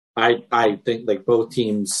 I think like both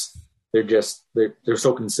teams, they're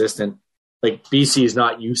so consistent. Like BC is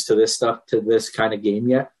not used to this stuff, to this kind of game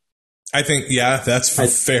yet. I think,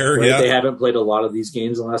 that's fair. Right? Yeah. They haven't played a lot of these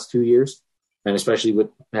games in the last 2 years, and especially with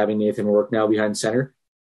having Nathan Rourke now behind center.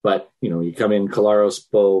 But, you come in, Collaros,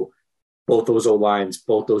 Bo, both those O-lines,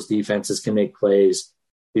 both those defenses can make plays.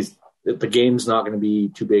 The game's not going to be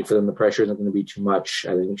too big for them. The pressure isn't going to be too much.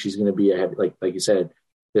 I think she's going to be ahead. Like you said,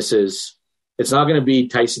 it's not going to be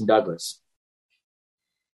Tyson Douglas.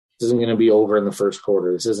 This isn't going to be over in the first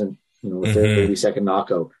quarter. This isn't, a 30-second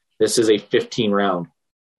knockout. This is a 15 round.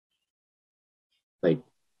 Like,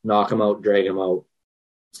 knock him out, drag him out.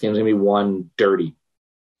 This game's going to be won dirty.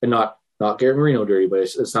 And not Garrett Marino dirty, but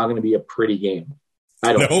it's not going to be a pretty game.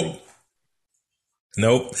 I don't think.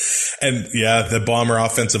 Nope. And the Bomber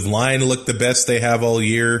offensive line looked the best they have all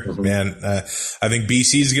year. Mm-hmm. Man, I think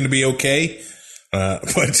BC is going to be okay.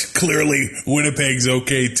 But clearly Winnipeg's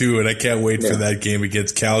okay too. And I can't wait for that game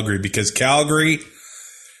against Calgary, because Calgary,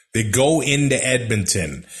 they go into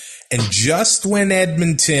Edmonton, and just when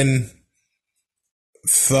Edmonton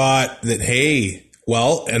thought that,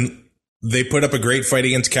 and they put up a great fight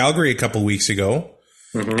against Calgary a couple weeks ago,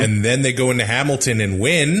 and then they go into Hamilton and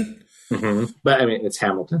win. Mm-hmm. But it's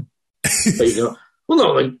Hamilton. But,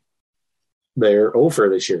 they're over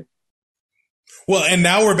this year. Well, and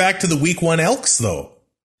now we're back to the week one Elks, though.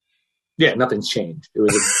 Yeah, nothing's changed. It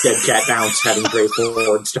was a dead cat bounce having Trey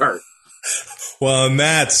Ford start. Well, and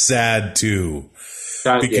that's sad, too.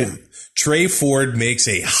 Because Trey Ford makes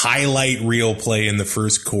a highlight reel play in the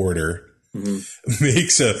first quarter.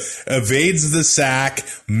 evades the sack,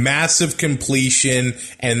 massive completion,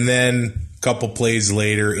 and then a couple plays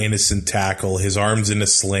later, innocent tackle. His arm's in a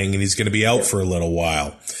sling, and he's going to be out for a little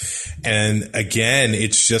while. And again,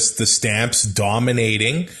 it's just the Stamps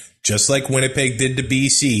dominating, just like Winnipeg did to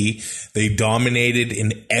BC. They dominated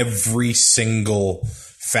in every single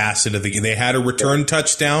facet of the game. They had a return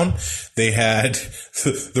touchdown. They had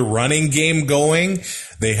the running game going.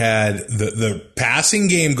 They had the passing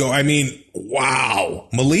game going. I mean, wow.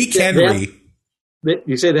 Malik Henry.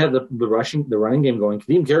 You say they had the running game going.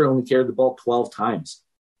 Kadeem Carey only carried the ball 12 times.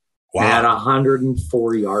 Wow. They had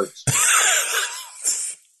 104 yards.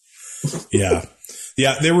 Yeah.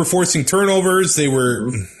 Yeah, they were forcing turnovers. They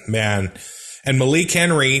were, man. And Malik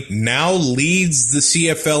Henry now leads the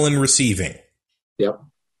CFL in receiving. Yep.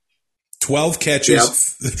 12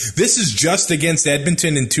 catches. Yep. This is just against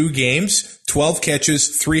Edmonton in 2 games. 12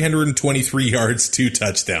 catches, 323 yards, 2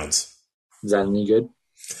 touchdowns. Is that any good?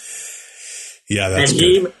 Yeah, that's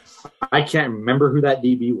good. I can't remember who that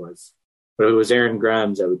DB was, but if it was Aaron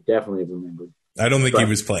Grimes, I would definitely have remembered. I don't think he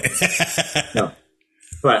was playing. No.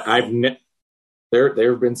 But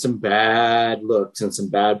there have been some bad looks and some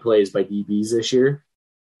bad plays by DBs this year.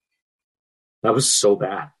 That was so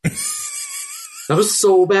bad. That was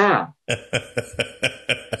so bad.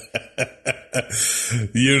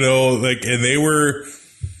 You know, like, and they were.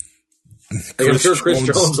 I'm sure Chris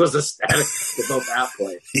Jones was ecstatic about that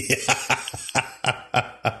play.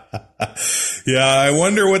 Yeah, I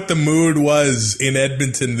wonder what the mood was in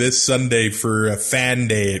Edmonton this Sunday for a fan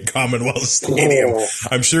day at Commonwealth Stadium. Oh.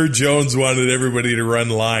 I'm sure Jones wanted everybody to run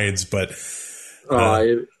lines, but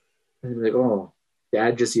like,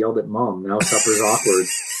 Dad just yelled at Mom. Now supper's awkward.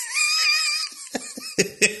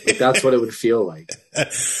 Like, that's what it would feel like.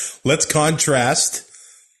 Let's contrast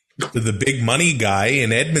to the big money guy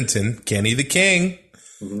in Edmonton, Kenny the King.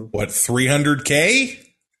 Mm-hmm. What, $300K?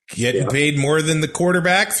 Getting paid more than the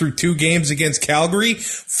quarterback through 2 games against Calgary.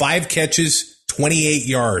 5 catches, 28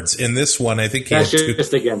 yards. In this one, I think that's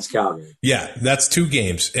just against Calgary. Yeah, that's 2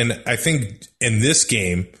 games. And I think in this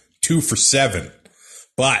game, 2 for 7.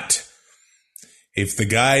 But if the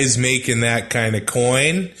guy's making that kind of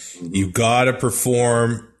coin, you've got to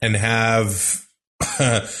perform and have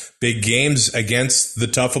big games against the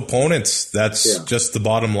tough opponents. That's just the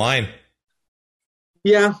bottom line.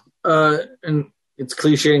 Yeah, and it's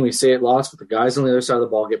cliche and we say it lots, but the guys on the other side of the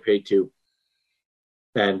ball get paid too.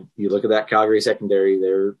 And you look at that Calgary secondary,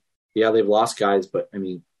 they've lost guys, but I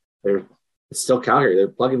mean, it's still Calgary. They're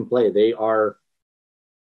plug and play. They are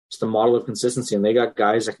just a model of consistency, and they got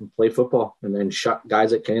guys that can play football and then shut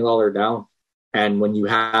guys like Kenny Lawler down. And when you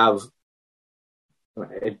have,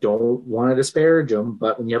 I don't want to disparage him,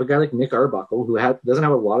 but when you have a guy like Nick Arbuckle who doesn't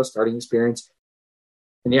have a lot of starting experience,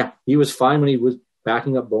 and he was fine when he was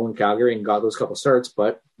backing up Bo in Calgary and got those couple starts,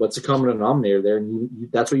 but what's the common denominator there? And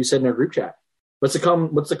that's what you said in our group chat. What's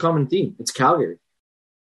the common theme? It's Calgary.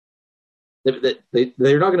 They're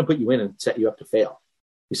not going to put you in and set you up to fail.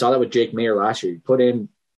 We saw that with Jake Mayer last year. You put in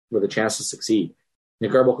with a chance to succeed.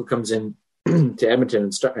 Nick Arbuckle comes in to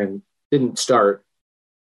Edmonton and didn't start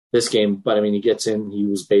this game, but I mean, he gets in. He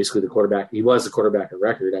was basically the quarterback. He was the quarterback of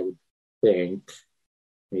record, I would think.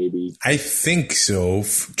 Maybe. I think so.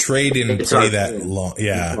 Trey didn't play that long.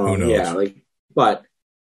 Yeah, who knows? Yeah, but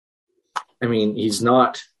I mean, he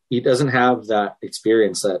doesn't have that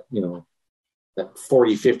experience that, that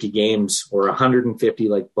 40, 50 games or 150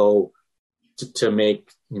 like Bo to make,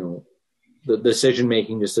 the decision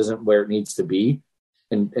making just isn't where it needs to be.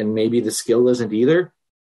 And maybe the skill isn't either.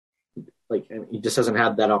 Like, he just hasn't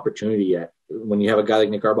had that opportunity yet. When you have a guy like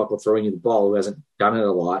Nick Arbuckle throwing you the ball who hasn't done it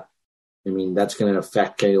a lot, I mean, that's going to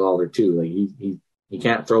affect Kenny Lawler too. Like, he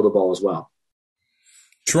can't throw the ball as well.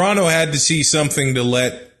 Toronto had to see something to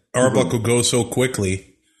let Arbuckle go so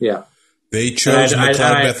quickly. Yeah. They chose McLeod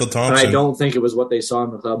Bethel-Thompson. And I don't think it was what they saw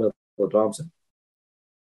in McLeod Bethel-Thompson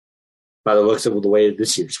by the looks of the way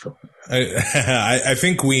this year's going. I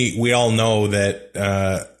think we all know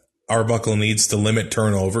that Arbuckle needs to limit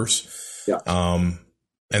turnovers. Yeah. And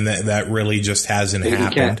that really just hasn't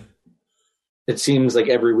happened. It seems like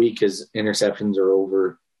every week his interceptions are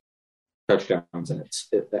over touchdowns, and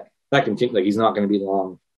that continues. Like, he's not going to be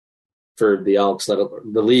long for the Elks,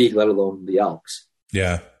 the league, let alone the Elks.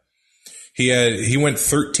 Yeah, he went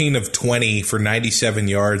 13 of 20 for 97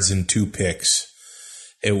 yards and 2 picks.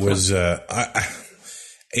 It was it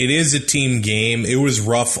is a team game. It was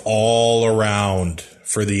rough all around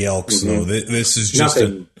for the Elks, though. This is just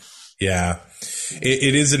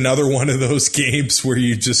It is another one of those games where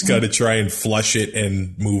you just got to try and flush it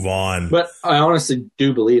and move on. But I honestly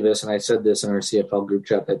do believe this, and I said this in our CFL group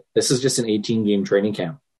chat, that this is just an 18-game training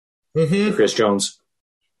camp. for Chris Jones.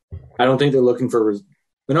 I don't think they're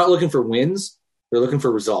not looking for wins. They're looking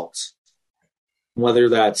for results. Whether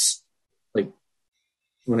that's like,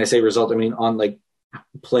 when I say result, I mean on like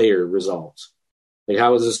player results. Like,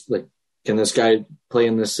 how is this, like, can this guy play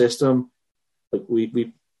in this system? Like,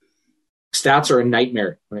 we stats are a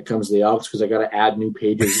nightmare when it comes to the Elks because I got to add new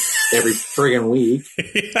pages every friggin' week.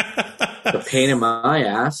 The pain in my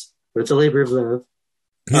ass, but it's a labor of love.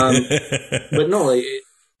 But no, like,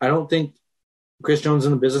 I don't think Chris Jones is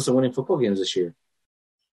in the business of winning football games this year.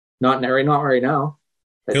 Not right now.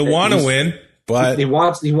 He'll want to win, but he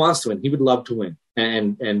wants to win. He would love to win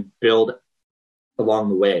and build along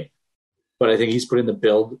the way. But I think he's putting the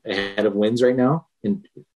build ahead of wins right now, and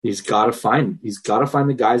he's got to find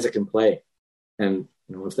the guys that can play. And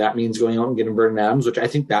if that means going out and getting Vernon Adams, which I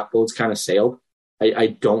think that boat's kind of sailed.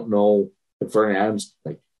 I don't know if Vernon Adams,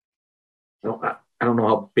 like, I don't know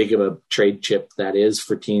how big of a trade chip that is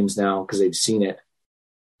for teams now because they've seen it.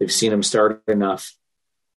 They've seen him start enough,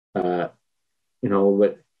 but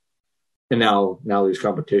and now there's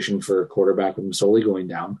competition for a quarterback with Masoli going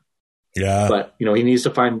down. Yeah, but he needs to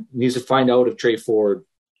find out if Trey Ford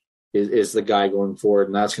is the guy going forward,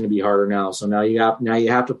 and that's going to be harder now. So now you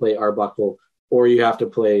have to play Arbuckle, or you have to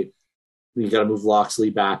play. You got to move Loxley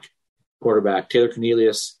back, quarterback. Taylor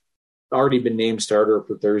Cornelius already been named starter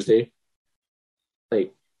for Thursday.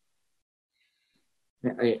 Like,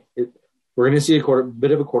 we're going to see a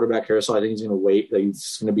bit of a quarterback carousel. I think he's going to wait. Like,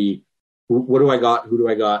 he's going to be, what do I got? Who do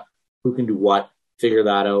I got? Who can do what? Figure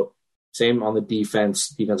that out. Same on the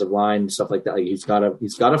defensive line, stuff like that. Like, he's got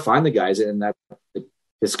to find the guys, and that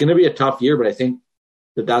it's going to be a tough year. But I think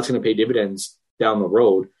that's going to pay dividends down the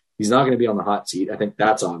road. He's not going to be on the hot seat. I think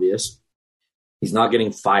that's obvious. He's not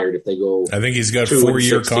getting fired if they go. I think he's got a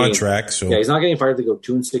 4-year contract. So yeah, he's not getting fired if they go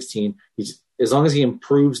 2-16. As long as he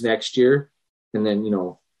improves next year, and then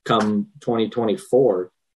come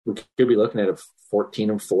 2024, we could be looking at a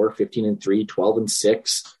 14-4, 15-3,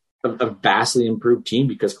 12-6. A vastly improved team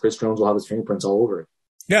because Chris Jones will have his fingerprints all over it.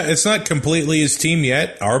 Yeah, it's not completely his team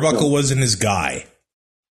yet. Arbuckle wasn't his guy.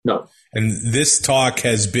 No. And this talk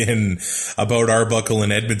has been about Arbuckle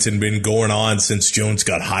and Edmonton been going on since Jones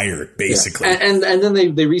got hired, basically. Yeah. And then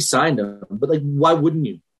they re-signed him. But, like, why wouldn't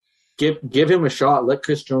you? Give him a shot. Let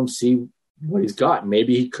Chris Jones see what he's got.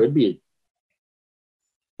 Maybe he could be.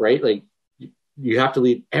 Right? Like, you have to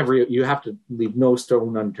leave no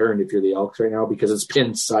stone unturned if you're the Elks right now, because it's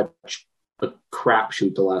been such a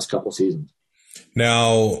crapshoot the last couple seasons.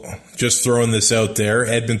 Now, just throwing this out there,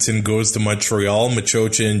 Edmonton goes to Montreal.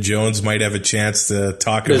 Machocha and Jones might have a chance to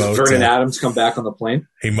talk about. Does Vernon Adams come back on the plane?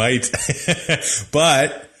 He might,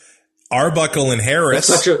 but Arbuckle and Harris.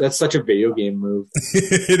 That's such a video game move.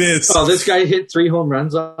 It is. Oh, this guy hit 3 home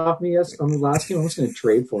runs off me on the last game. I'm just going to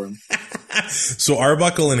trade for him. So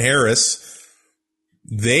Arbuckle and Harris,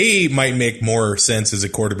 they might make more sense as a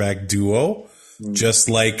quarterback duo, just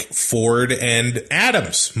like Ford and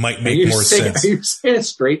Adams might make more sense. Are you saying a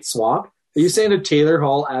straight swap? Are you saying a Taylor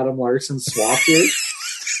Hall, Adam Larson swap here?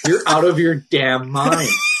 You're out of your damn mind.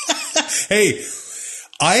 Hey,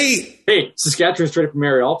 Saskatchewan's traded for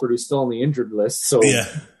Mary Alford, who's still on the injured list. So yeah.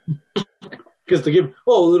 Because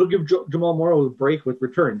it'll give Jamal Morrow a break with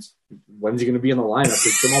returns. When's he going to be in the lineup?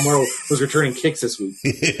 Because Jamal Morrow was returning kicks this week.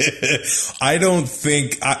 I don't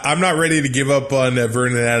think I'm not ready to give up on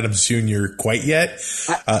Vernon Adams Jr. quite yet.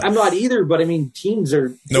 I'm not either, but I mean, teams I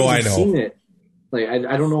know. Seen it. Like,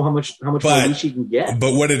 I don't know how much more reach he can get.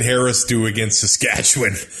 But what did Harris do against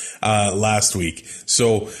Saskatchewan last week?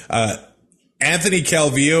 So Anthony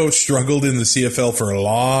Calvillo struggled in the CFL for a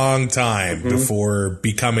long time before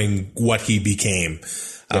becoming what he became.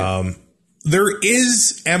 Yeah. There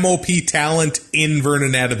is MOP talent in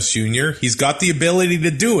Vernon Adams Jr. He's got the ability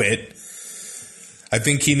to do it. I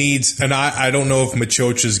think he needs, and I don't know if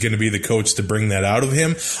Machocha is going to be the coach to bring that out of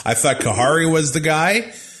him. I thought Kahari was the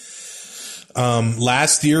guy.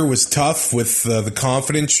 Last year was tough with the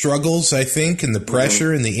confidence struggles, I think, and the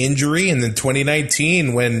pressure and the injury. And then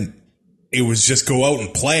 2019, when it was just go out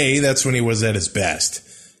and play, that's when he was at his best.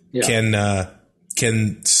 Yeah.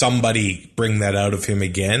 Can somebody bring that out of him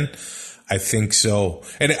again? I think so.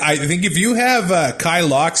 And I think if you have Kai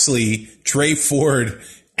Loxley, Trey Ford,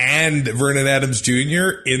 and Vernon Adams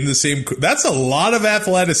Jr. in the same, that's a lot of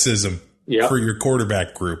athleticism for your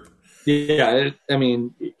quarterback group. Yeah, I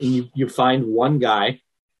mean, you find one guy,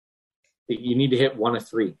 you need to hit 1 of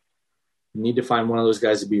 3. You need to find one of those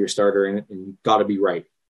guys to be your starter, and you've got to be right.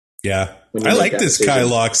 Yeah. I like this decision. Kai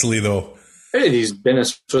Loxley, though. He's been a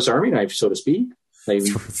Swiss Army knife, so to speak. Like,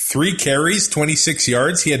 3 carries, 26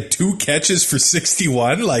 yards. He had 2 catches for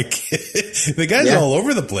 61. Like, the guy's all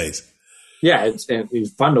over the place. Yeah,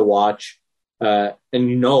 he's fun to watch. And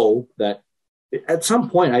you know that at some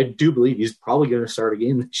point, I do believe he's probably going to start a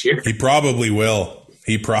game this year. He probably will.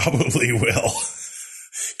 Can he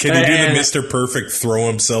do the Mr. Perfect throw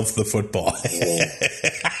himself the football?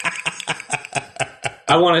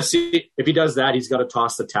 I want to see if he does that. He's got to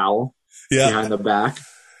toss the towel behind the back.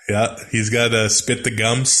 Yeah, he's got to spit the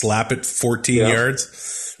gum, slap it 14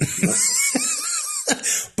 yards.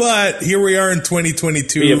 But here we are in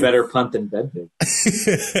 2022. Be a better punt than Bedford.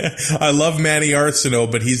 I love Manny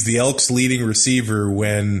Arsenault, but he's the Elks' leading receiver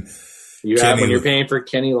when you're paying for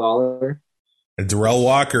Kenny Lawler and Darrell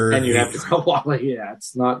Walker, and you have Darrell Walker. Yeah,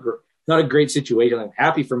 it's not a great situation. I'm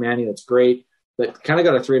happy for Manny. That's great. But kind of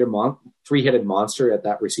got a three-headed monster at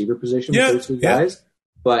that receiver position with those two guys.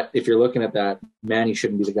 But if you're looking at that, Manny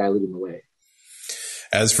shouldn't be the guy leading the way.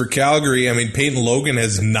 As for Calgary, I mean, Peyton Logan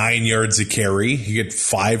has 9 yards a carry. You get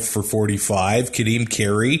 5 for 45. Kadeem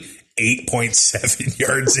Carey, 8.7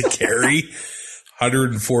 yards a carry,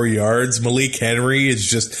 104 yards. Malik Henry is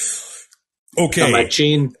just okay.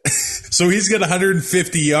 So he's got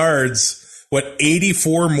 150 yards. What,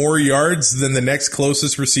 84 more yards than the next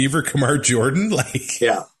closest receiver, Kamar Jordan?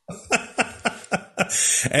 Yeah.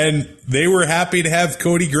 And they were happy to have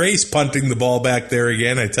Cody Grace punting the ball back there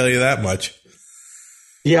again, I tell you that much.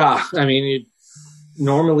 Yeah, I mean,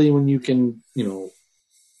 normally when you can,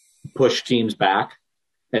 push teams back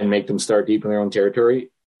and make them start deep in their own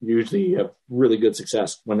territory, usually you have really good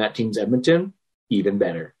success. When that team's Edmonton, even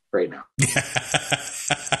better right now.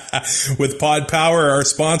 With Pod Power, our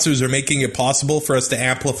sponsors are making it possible for us to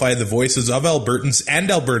amplify the voices of Albertans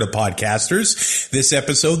and Alberta podcasters. This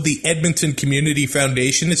episode, the Edmonton Community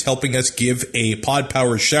Foundation is helping us give a Pod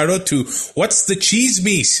Power shout out to What's the Cheese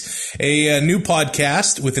Meese, a new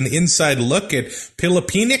podcast with an inside look at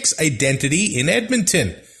Pilipinix identity in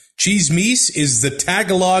Edmonton. Cheese-meese is the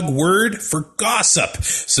Tagalog word for gossip.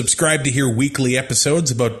 Subscribe to hear weekly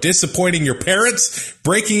episodes about disappointing your parents,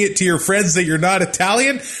 breaking it to your friends that you're not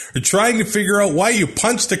Italian, or trying to figure out why you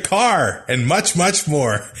punched a car, and much, much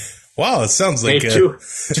more. Wow, it sounds like... Two out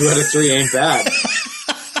of three ain't bad.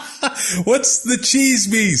 What's the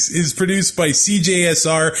Cheese-meese is produced by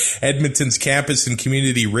CJSR, Edmonton's campus and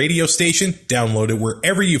community radio station. Download it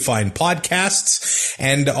wherever you find podcasts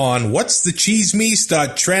and on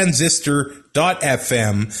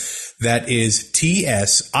what'sthecheesemeese.transistor.fm. That is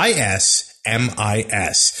TSISMIS.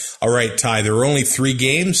 All right, Ty, there are only 3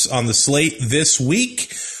 games on the slate this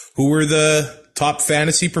week. Who were the top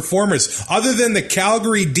fantasy performers other than the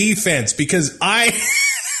Calgary defense? Because I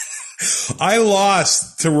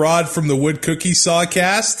lost to Rod from the Wood Cookie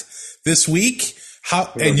Sawcast this week.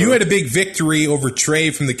 And you had a big victory over Trey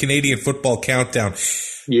from the Canadian Football Countdown.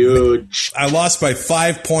 Huge. I lost by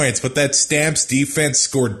 5 points, but that Stamps defense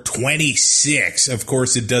scored 26. Of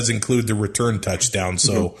course, it does include the return touchdown,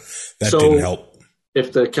 so that didn't help.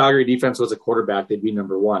 If the Calgary defense was a quarterback, they'd be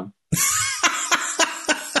number 1.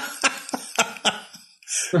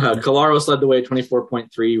 Kolaros led the way at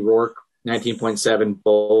 24.3, Rourke 19.7,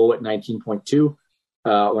 Bo at 19.2.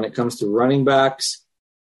 When it comes to running backs,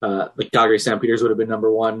 the Calgary Stampeders would have been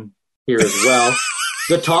number 1 here as well.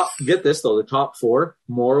 The top 4,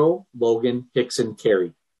 Morrow, Logan, Hickson,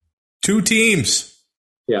 Carey. 2 teams.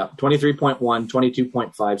 Yeah, 23.1,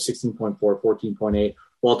 22.5, 16.4, 14.8.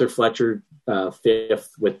 Walter Fletcher, 5th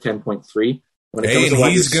with 10.3. Hey, and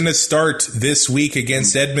he's going to start this week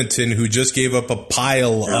against Edmonton, who just gave up a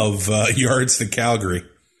pile of yards to Calgary.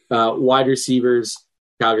 Wide receivers,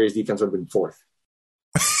 Calgary's defense would have been 4th.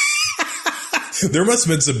 There must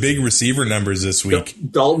have been some big receiver numbers this week.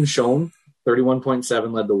 Dalton Schoen,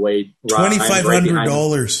 31.7, led the way.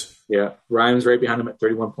 $2,500. Yeah, Rhymes right behind him at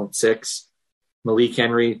 31.6. Malik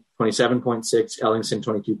Henry, 27.6. Ellingson,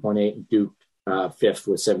 22.8. And Duke, 5th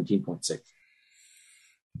with 17.6.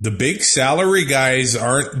 The big salary guys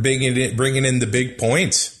aren't bringing in the big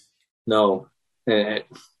points. No.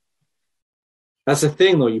 That's the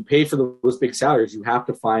thing, though. You pay for those big salaries, you have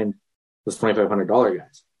to find those $2,500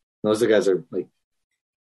 guys. Those are the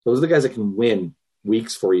guys that can win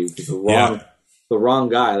weeks for you. The wrong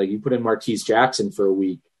guy, like you put in Marquise Jackson for a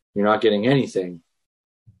week, you're not getting anything.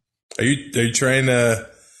 Are you trying to?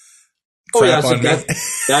 Oh yeah, so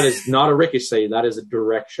that is not a ricochet. That is a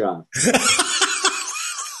direct shot.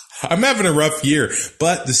 I'm having a rough year,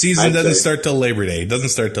 but the season doesn't start till Labor Day. It doesn't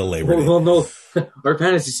start till Labor Day. Well, no, our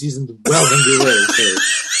fantasy season's well underway.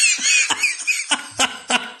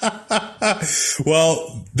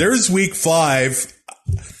 Well, there's week 5.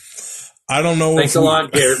 I don't know. Thanks a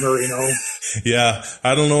lot, Garrett Marino. Yeah,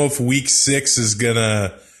 I don't know if week 6 is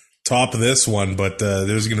gonna top of this one, but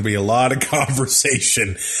there's going to be a lot of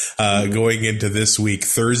conversation going into this week.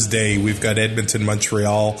 Thursday, we've got Edmonton,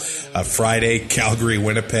 Montreal. Friday, Calgary,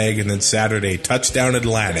 Winnipeg. And then Saturday, Touchdown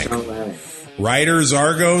Atlantic. Riders,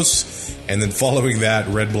 Argos. And then following that,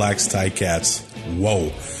 Red Blacks, Ticats.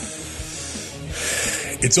 Whoa.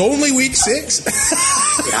 It's only week 6?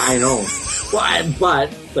 Yeah, I know.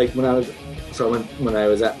 But like when I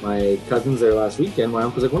was at my cousin's there last weekend, my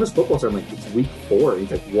uncle's like, when is football start? I'm like, it's week 4.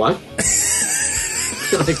 He's like, what?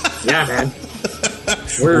 I'm like, yeah, man.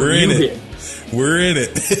 We're in it. We're in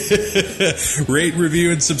it. Rate,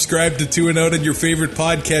 review, and subscribe to 2 and Out on your favorite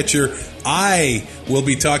podcatcher. I will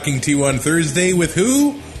be talking to you on Thursday with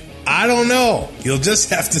who? I don't know. You'll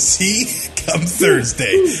just have to see come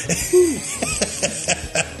Thursday.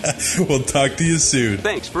 We'll talk to you soon.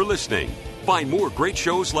 Thanks for listening. Find more great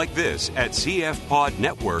shows like this at CF Pod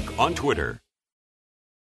Network on Twitter.